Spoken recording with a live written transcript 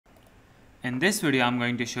In this video, I'm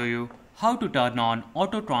going to show you how to turn on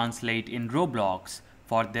auto translate in Roblox.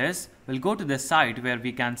 For this, we'll go to the site where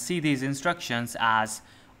we can see these instructions as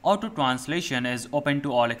auto translation is open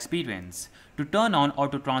to all experience. To turn on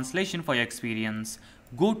auto translation for your experience,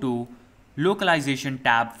 go to localization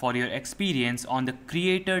tab for your experience on the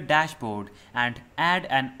creator dashboard and add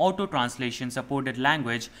an auto translation supported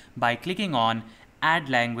language by clicking on add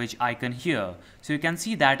language icon here. So you can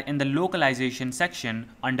see that in the localization section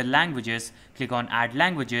under languages, click on add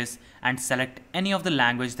languages and select any of the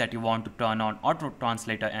language that you want to turn on auto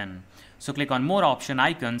translator in. So click on more option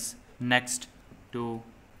icons next to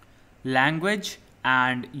language,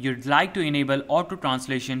 and you'd like to enable auto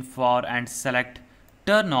translation for and select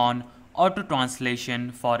turn on auto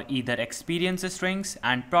translation for either experience strings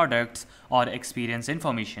and products or experience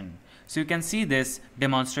information. So you can see this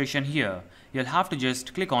demonstration here. You'll have to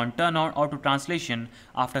just click on turn on auto translation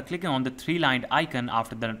after clicking on the three-lined icon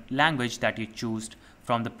after the language that you chose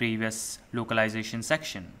from the previous localization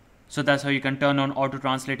section. So that's how you can turn on auto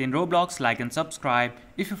translate in Roblox. Like and subscribe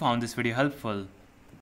if you found this video helpful.